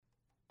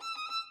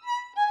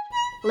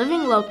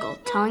Living Local,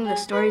 telling the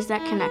stories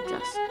that connect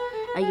us.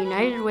 A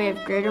United Way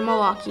of Greater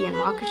Milwaukee and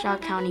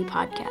Waukesha County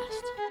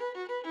podcast.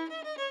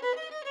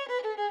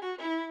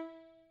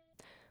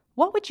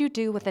 What would you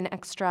do with an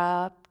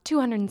extra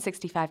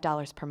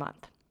 $265 per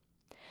month?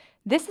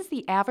 This is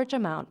the average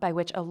amount by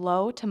which a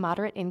low to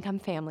moderate income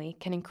family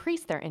can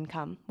increase their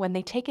income when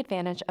they take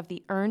advantage of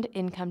the Earned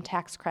Income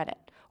Tax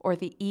Credit, or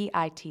the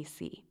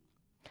EITC.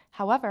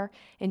 However,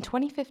 in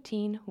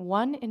 2015,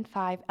 1 in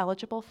 5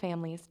 eligible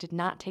families did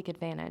not take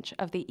advantage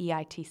of the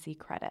EITC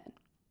credit.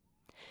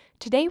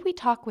 Today we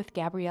talk with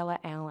Gabriella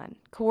Allen,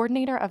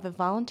 coordinator of the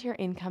Volunteer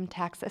Income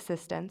Tax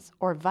Assistance,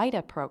 or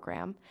VITA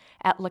program,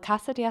 at La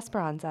Casa de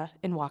Esperanza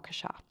in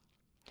Waukesha.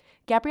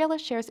 Gabriella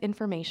shares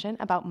information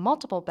about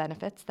multiple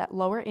benefits that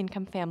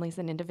lower-income families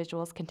and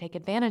individuals can take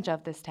advantage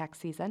of this tax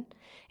season,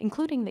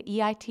 including the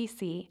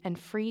EITC and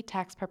free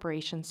tax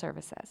preparation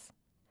services.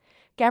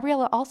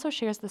 Gabriella also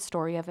shares the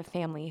story of a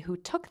family who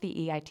took the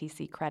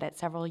EITC credit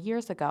several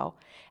years ago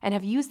and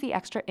have used the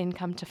extra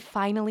income to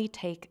finally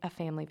take a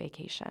family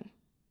vacation.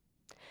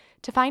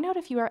 To find out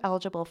if you are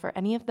eligible for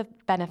any of the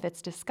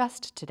benefits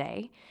discussed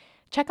today,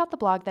 check out the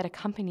blog that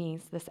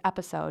accompanies this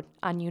episode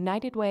on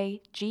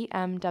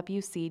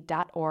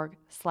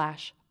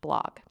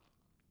unitedwaygmwc.org/blog.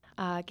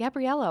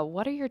 Gabriella,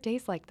 what are your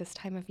days like this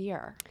time of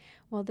year?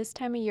 Well, this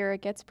time of year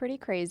it gets pretty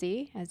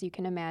crazy, as you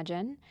can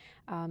imagine.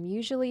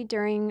 Usually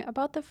during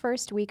about the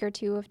first week or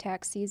two of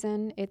tax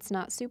season, it's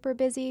not super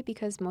busy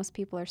because most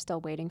people are still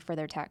waiting for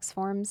their tax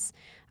forms.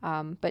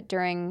 But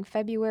during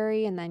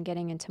February and then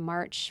getting into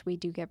March, we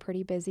do get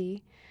pretty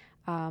busy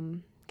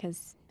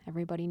because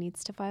everybody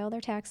needs to file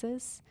their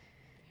taxes.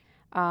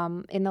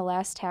 In the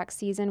last tax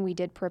season, we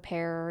did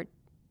prepare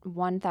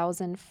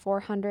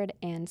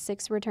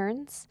 1,406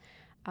 returns.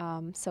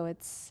 So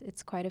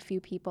it's quite a few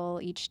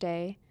people each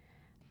day.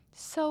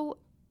 So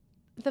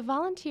the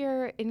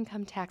Volunteer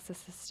Income Tax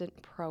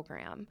Assistant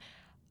Program,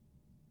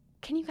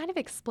 can you kind of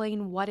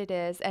explain what it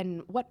is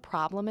and what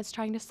problem it's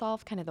trying to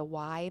solve, kind of the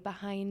why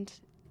behind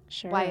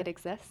why it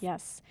exists?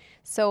 Yes.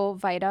 So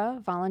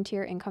VITA,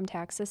 Volunteer Income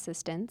Tax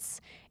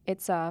Assistance,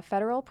 it's a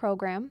federal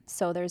program.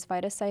 So there's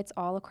VITA sites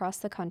all across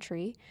the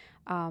country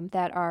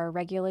that are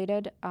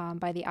regulated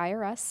by the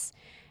IRS.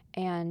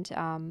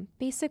 And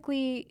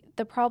basically,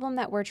 the problem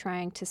that we're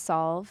trying to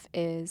solve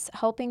is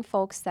helping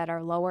folks that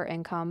are lower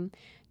income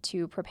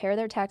to prepare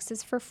their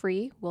taxes for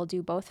free. We'll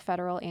do both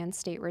federal and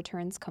state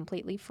returns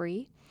completely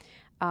free.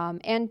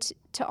 And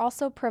to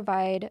also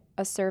provide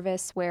a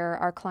service where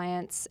our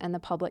clients and the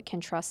public can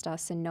trust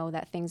us and know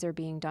that things are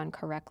being done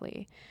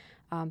correctly.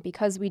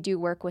 Because we do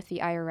work with the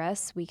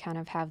IRS, we kind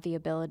of have the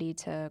ability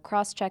to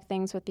cross-check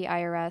things with the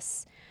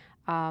IRS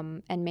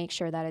and make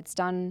sure that it's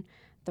done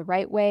the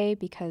right way,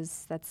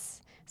 because that's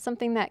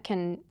something that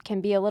can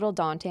be a little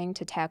daunting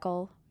to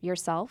tackle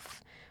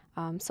yourself.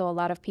 So a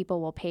lot of people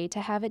will pay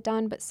to have it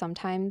done, but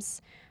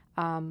sometimes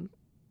you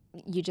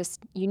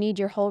need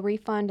your whole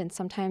refund, and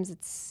sometimes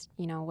it's,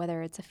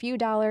 whether it's a few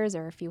dollars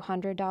or a few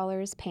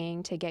 $100s,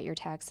 paying to get your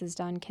taxes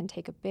done can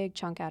take a big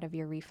chunk out of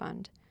your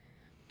refund.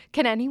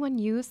 Can anyone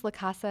use La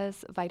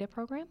Casa's VITA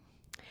program?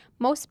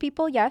 Most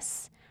people,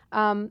 yes.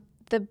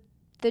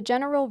 The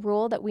general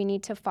rule that we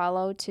need to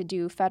follow to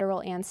do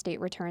federal and state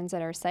returns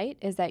at our site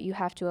is that you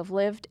have to have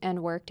lived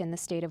and worked in the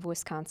state of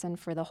Wisconsin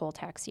for the whole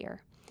tax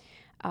year.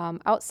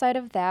 Outside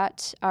of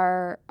that,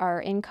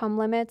 our income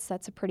limits,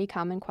 that's a pretty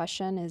common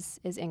question, is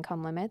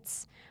income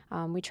limits.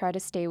 We try to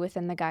stay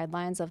within the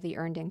guidelines of the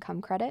Earned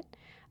Income Credit.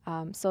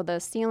 So the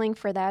ceiling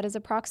for that is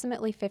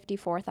approximately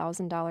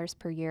 $54,000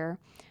 per year.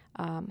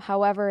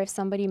 However, if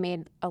somebody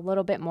made a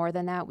little bit more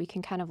than that, we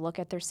can kind of look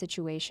at their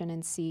situation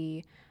and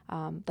see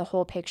the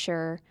whole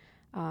picture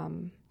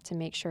to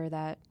make sure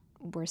that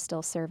we're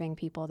still serving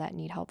people that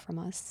need help from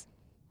us.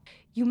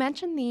 You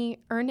mentioned the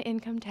Earned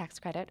Income Tax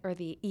Credit, or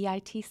the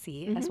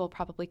EITC, as we'll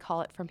probably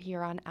call it from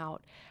here on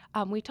out.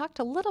 We talked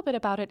a little bit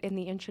about it in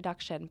the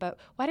introduction, but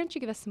why don't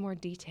you give us some more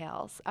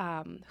details?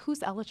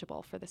 Who's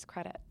eligible for this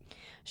credit?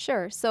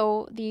 Sure.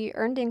 So the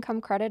Earned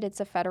Income Credit, it's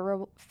a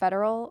federal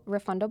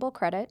refundable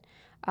credit.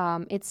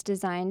 It's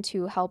designed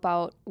to help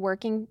out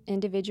working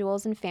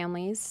individuals and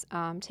families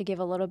to give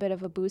a little bit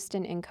of a boost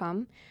in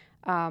income.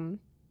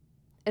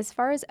 As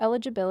far as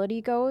eligibility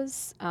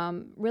goes,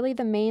 really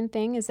the main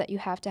thing is that you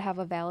have to have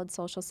a valid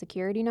Social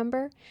Security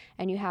number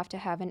and you have to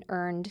have an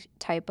earned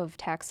type of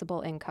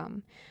taxable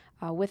income.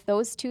 With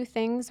those two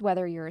things,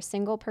 whether you're a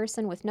single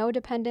person with no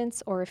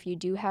dependents or if you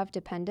do have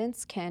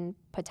dependents, can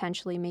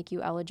potentially make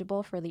you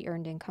eligible for the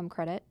Earned Income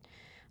Credit.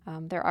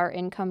 There are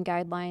income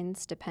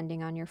guidelines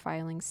depending on your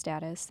filing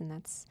status, and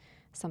that's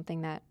something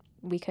that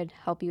we could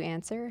help you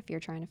answer if you're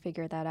trying to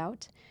figure that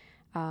out.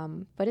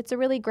 But it's a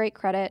really great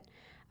credit.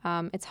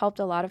 It's helped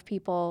a lot of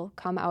people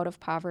come out of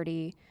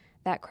poverty.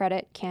 That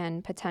credit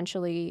can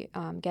potentially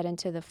get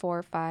into the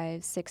 $4,000,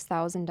 $5,000,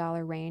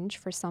 $6,000 range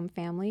for some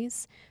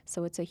families.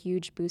 So it's a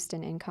huge boost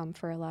in income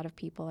for a lot of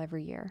people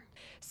every year.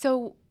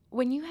 So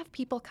when you have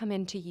people come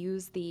in to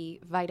use the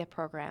VITA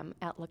program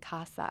at La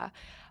Casa,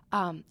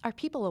 Are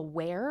people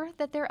aware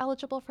that they're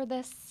eligible for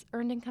this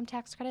earned income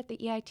tax credit, the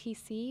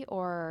EITC,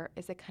 or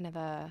is it kind of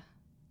a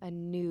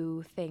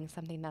new thing,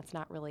 something that's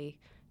not really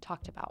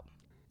talked about?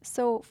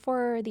 So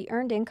for the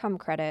earned income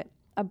credit,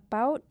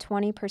 about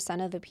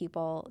 20% of the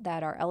people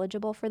that are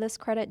eligible for this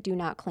credit do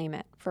not claim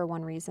it for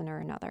one reason or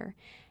another.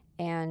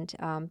 And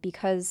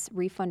because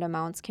refund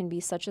amounts can be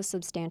such a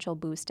substantial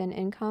boost in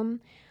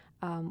income,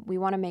 we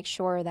want to make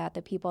sure that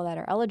the people that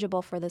are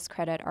eligible for this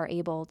credit are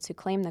able to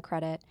claim the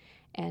credit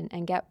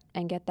and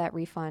get that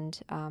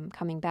refund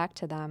coming back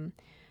to them.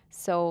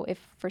 So if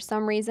for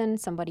some reason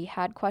somebody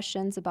had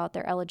questions about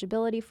their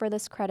eligibility for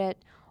this credit,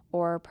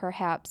 or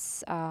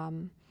perhaps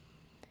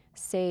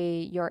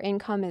say your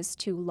income is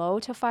too low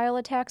to file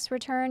a tax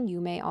return,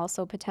 you may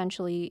also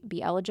potentially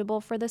be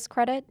eligible for this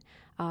credit.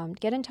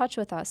 Get in touch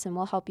with us and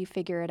we'll help you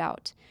figure it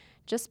out.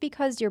 Just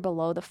because you're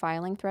below the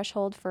filing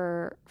threshold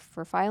for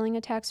filing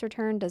a tax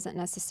return doesn't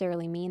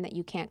necessarily mean that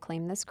you can't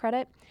claim this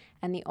credit,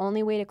 and the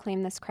only way to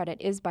claim this credit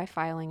is by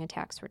filing a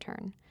tax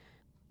return.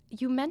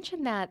 You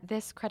mentioned that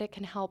this credit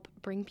can help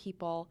bring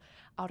people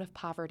out of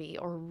poverty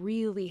or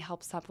really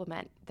help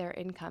supplement their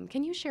income.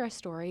 Can you share a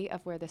story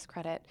of where this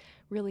credit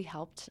really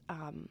helped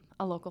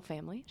a local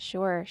family?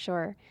 Sure.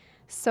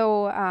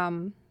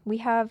 So we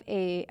have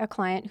a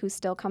client who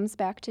still comes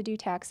back to do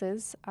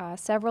taxes.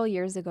 Several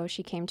years ago,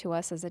 she came to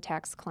us as a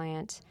tax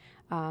client.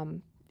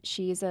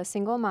 She's a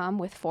single mom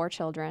with 4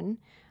 children.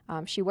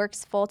 She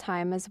works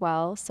full-time as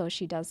well, so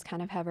she does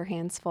kind of have her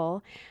hands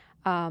full.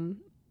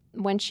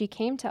 When she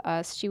came to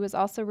us, she was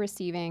also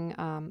receiving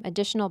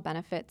additional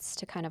benefits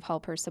to kind of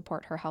help her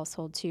support her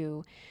household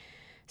too.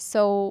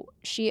 So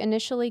she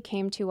initially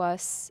came to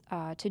us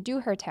to do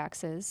her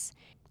taxes.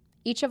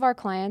 Each of our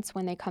clients,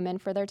 when they come in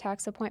for their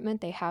tax appointment,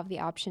 they have the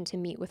option to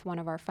meet with one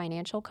of our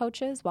financial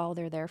coaches while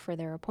they're there for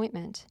their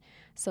appointment,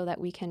 so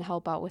that we can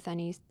help out with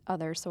any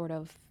other sort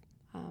of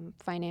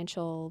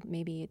financial,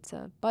 maybe it's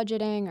a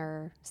budgeting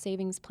or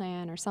savings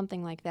plan or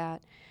something like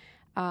that.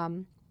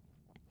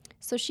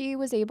 So she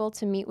was able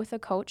to meet with a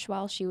coach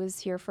while she was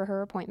here for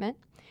her appointment.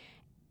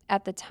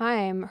 At the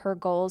time, her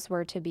goals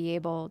were to be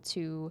able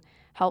to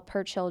help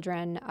her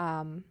children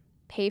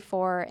pay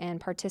for and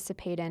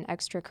participate in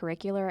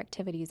extracurricular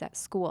activities at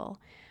school.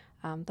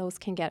 Those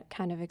can get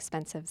kind of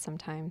expensive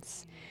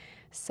sometimes.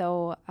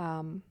 So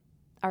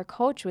our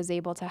coach was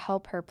able to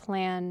help her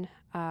plan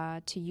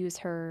to use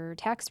her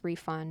tax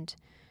refund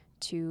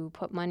to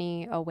put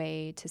money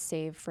away to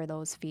save for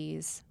those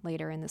fees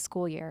later in the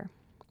school year.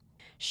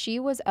 She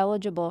was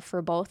eligible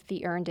for both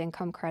the earned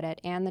income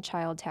credit and the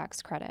child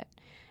tax credit.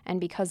 And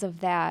because of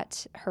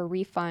that, her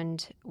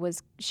refund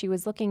she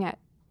was looking at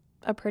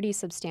a pretty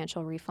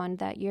substantial refund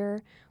that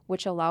year,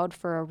 which allowed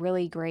for a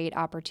really great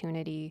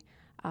opportunity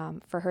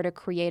for her to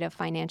create a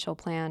financial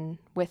plan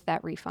with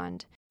that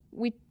refund.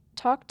 We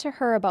talked to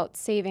her about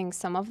saving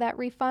some of that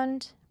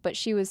refund, but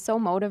she was so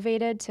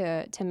motivated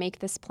to make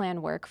this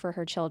plan work for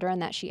her children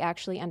that she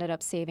actually ended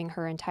up saving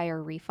her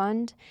entire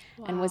refund.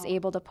 Wow. And was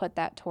able to put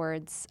that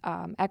towards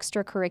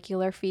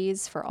extracurricular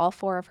fees for all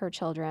 4 of her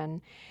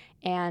children.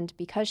 And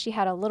because she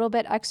had a little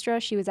bit extra,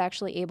 she was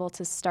actually able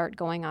to start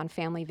going on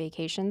family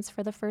vacations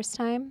for the first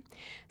time.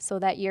 So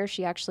that year,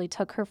 she actually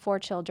took her 4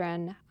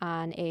 children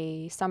on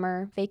a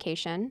summer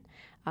vacation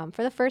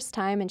for the first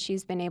time, and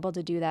she's been able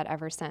to do that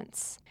ever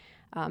since.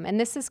 And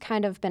this has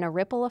kind of been a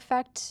ripple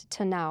effect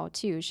to now,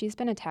 too. She's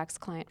been a tax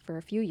client for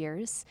a few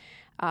years.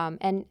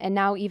 And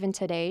now, even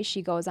today,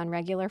 she goes on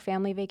regular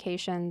family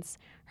vacations.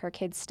 Her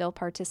kids still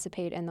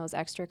participate in those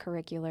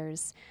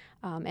extracurriculars.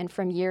 And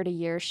from year to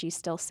year, she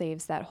still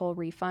saves that whole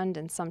refund.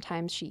 And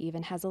sometimes she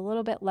even has a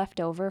little bit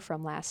left over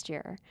from last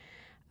year.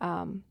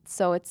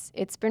 So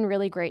it's been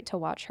really great to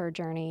watch her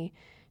journey.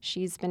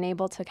 She's been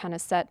able to kind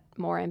of set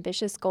more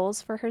ambitious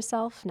goals for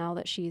herself now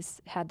that she's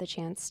had the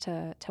chance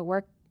to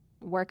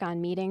work on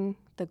meeting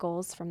the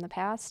goals from the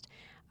past,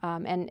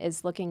 and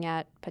is looking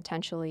at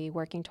potentially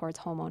working towards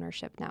home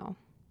ownership now.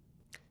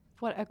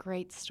 What a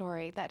great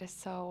story. That is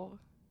so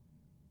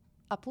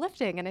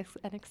uplifting and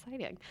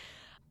exciting.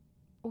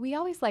 We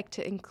always like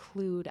to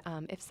include,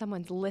 if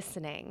someone's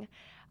listening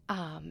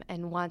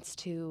and wants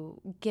to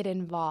get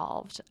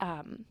involved,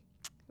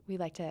 we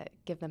like to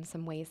give them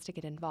some ways to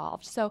get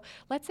involved. So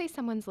let's say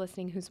someone's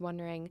listening who's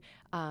wondering,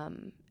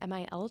 am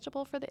I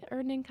eligible for the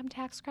earned income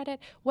tax credit?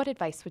 What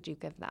advice would you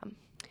give them?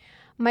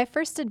 My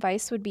first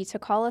advice would be to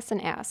call us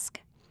and ask.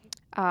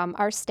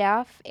 Our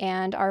staff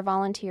and our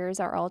volunteers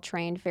are all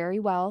trained very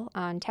well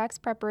on tax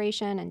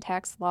preparation and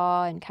tax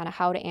law and kind of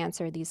how to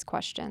answer these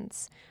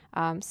questions.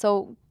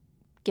 So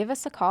give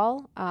us a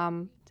call.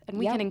 And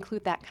we can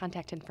include that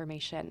contact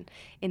information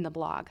in the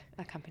blog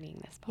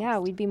accompanying this post. Yeah,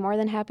 we'd be more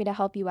than happy to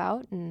help you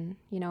out. And,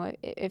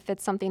 if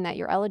it's something that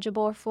you're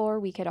eligible for,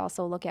 we could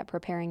also look at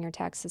preparing your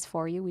taxes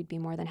for you. We'd be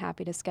more than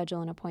happy to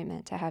schedule an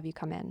appointment to have you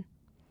come in.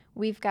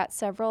 We've got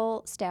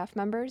several staff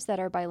members that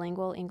are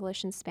bilingual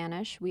English and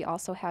Spanish. We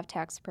also have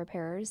tax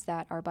preparers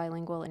that are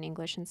bilingual in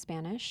English and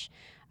Spanish.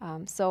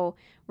 So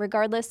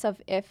regardless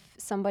of if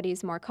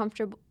somebody's more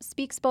comfortable,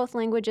 speaks both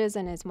languages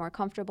and is more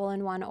comfortable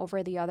in one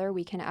over the other,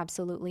 we can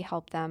absolutely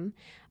help them.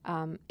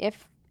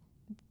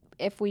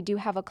 If we do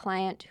have a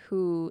client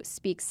who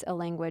speaks a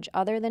language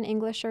other than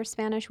English or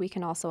Spanish, we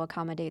can also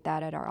accommodate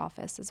that at our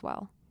office as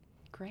well.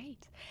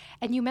 Great.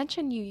 And you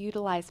mentioned you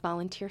utilize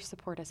volunteer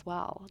support as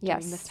well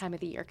during this time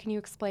of the year. Can you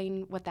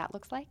explain what that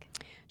looks like?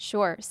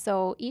 Sure.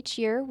 So each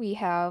year we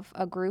have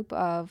a group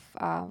of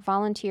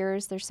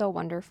volunteers. They're so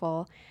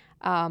wonderful.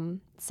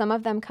 Some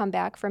of them come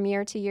back from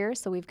year to year,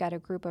 so we've got a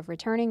group of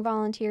returning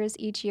volunteers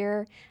each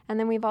year, and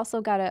then we've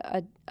also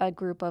got a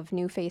group of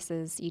new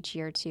faces each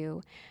year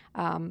too.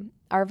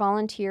 Our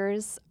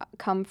volunteers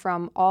come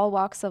from all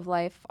walks of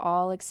life,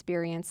 all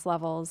experience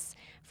levels,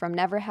 from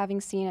never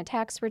having seen a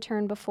tax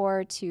return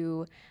before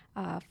to,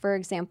 for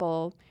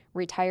example,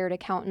 retired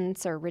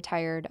accountants or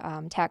retired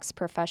tax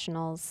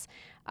professionals.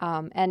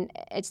 And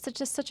it's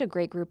just such a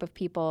great group of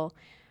people.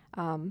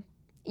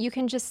 You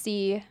can just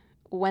see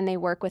when they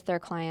work with their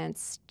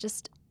clients,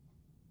 just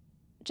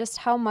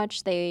how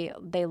much they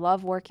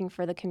love working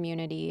for the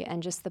community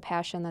and just the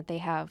passion that they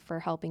have for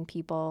helping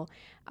people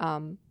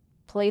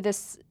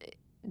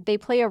they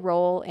play a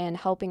role in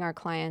helping our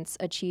clients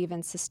achieve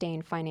and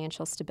sustain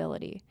financial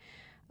stability.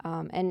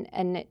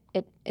 And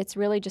it's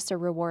really just a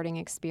rewarding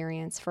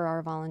experience for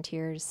our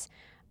volunteers.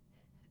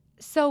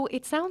 So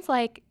it sounds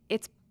like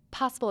it's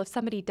possible if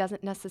somebody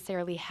doesn't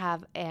necessarily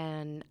have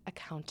an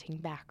accounting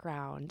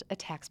background, a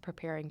tax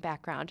preparing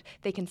background,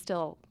 they can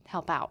still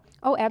help out.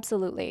 Oh,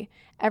 absolutely.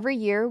 Every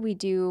year we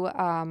do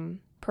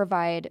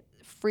provide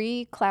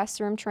free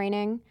classroom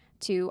training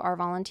to our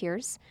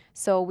volunteers.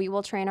 So we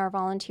will train our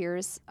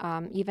volunteers,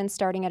 even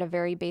starting at a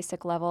very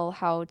basic level,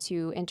 how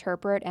to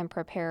interpret and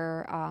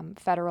prepare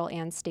federal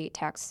and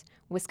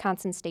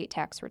Wisconsin state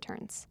tax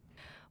returns.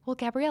 Well,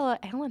 Gabriella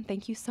Allen,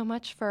 thank you so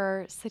much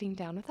for sitting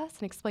down with us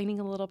and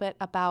explaining a little bit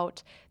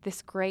about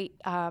this great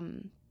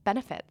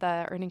benefit,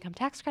 the Earned Income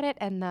Tax Credit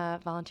and the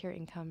Volunteer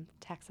Income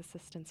Tax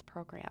Assistance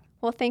Program.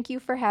 Well, thank you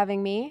for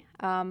having me.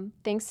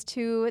 Thanks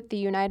to the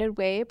United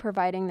Way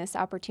providing this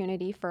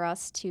opportunity for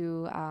us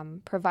to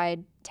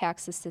provide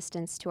tax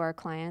assistance to our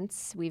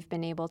clients. We've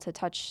been able to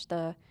touch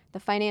the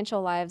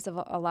financial lives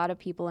of a lot of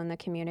people in the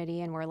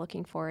community, and we're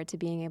looking forward to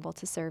being able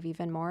to serve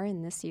even more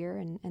in this year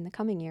and in the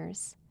coming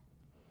years.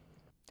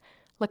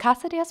 La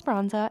Casa de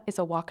Esperanza is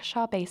a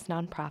Waukesha-based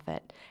nonprofit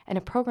and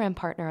a program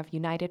partner of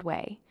United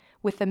Way,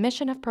 with the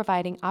mission of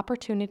providing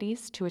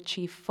opportunities to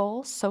achieve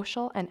full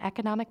social and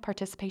economic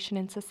participation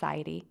in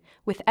society,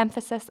 with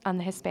emphasis on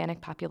the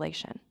Hispanic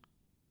population.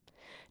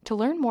 To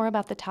learn more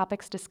about the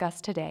topics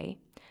discussed today,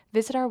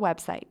 visit our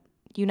website,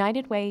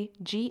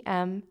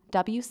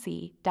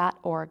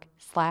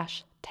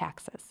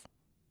 unitedwaygmwc.org/taxes.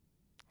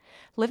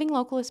 Living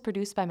Local is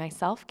produced by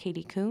myself,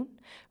 Katie Kuhn,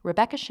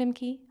 Rebecca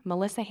Shimke,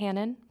 Melissa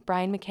Hannon,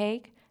 Brian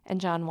McCaig,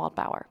 and John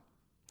Waldbauer.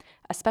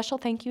 A special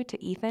thank you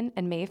to Ethan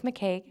and Maeve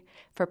McCaig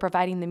for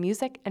providing the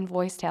music and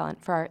voice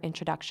talent for our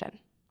introduction.